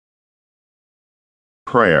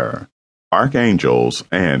Prayer, Archangels,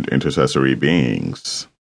 and Intercessory Beings.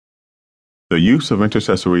 The use of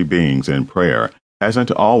intercessory beings in prayer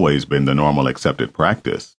hasn't always been the normal accepted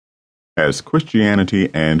practice. As Christianity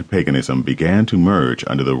and paganism began to merge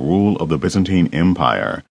under the rule of the Byzantine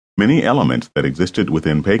Empire, many elements that existed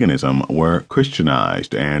within paganism were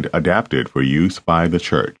Christianized and adapted for use by the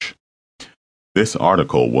Church. This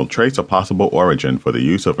article will trace a possible origin for the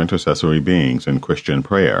use of intercessory beings in Christian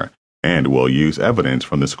prayer, and will use evidence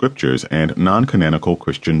from the scriptures and non-canonical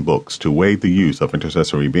Christian books to weigh the use of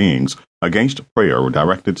intercessory beings against prayer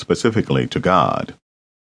directed specifically to God.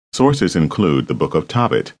 Sources include the Book of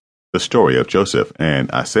Tobit, the story of Joseph and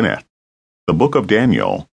Asenath, the Book of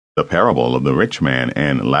Daniel, the parable of the rich man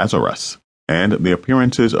and Lazarus, and the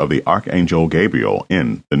appearances of the Archangel Gabriel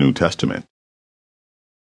in the New Testament.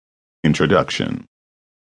 Introduction.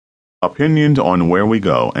 Opinions on where we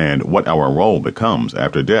go and what our role becomes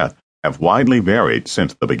after death have widely varied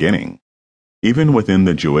since the beginning. Even within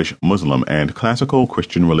the Jewish, Muslim, and classical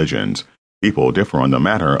Christian religions, people differ on the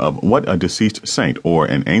matter of what a deceased saint or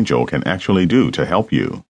an angel can actually do to help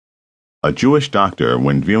you. A Jewish doctor,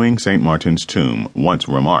 when viewing St. Martin's tomb, once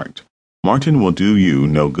remarked, "Martin will do you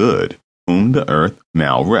no good, whom the earth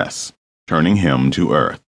now rests, turning him to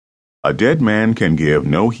earth. A dead man can give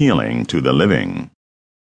no healing to the living."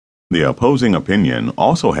 The opposing opinion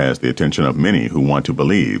also has the attention of many who want to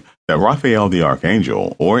believe that Raphael the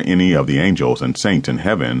Archangel or any of the angels and saints in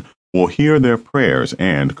heaven will hear their prayers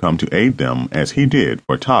and come to aid them as he did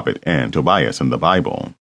for Tobit and Tobias in the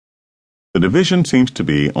Bible. The division seems to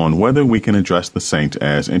be on whether we can address the saints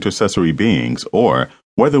as intercessory beings or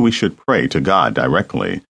whether we should pray to God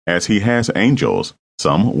directly, as he has angels,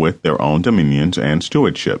 some with their own dominions and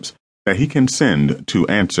stewardships, that he can send to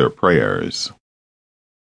answer prayers.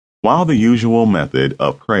 While the usual method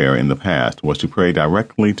of prayer in the past was to pray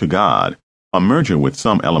directly to God, a merger with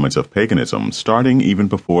some elements of paganism starting even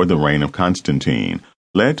before the reign of Constantine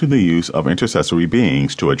led to the use of intercessory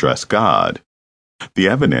beings to address God. The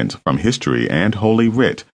evidence from history and Holy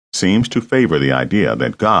Writ seems to favor the idea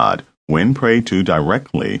that God, when prayed to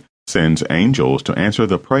directly, sends angels to answer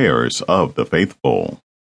the prayers of the faithful.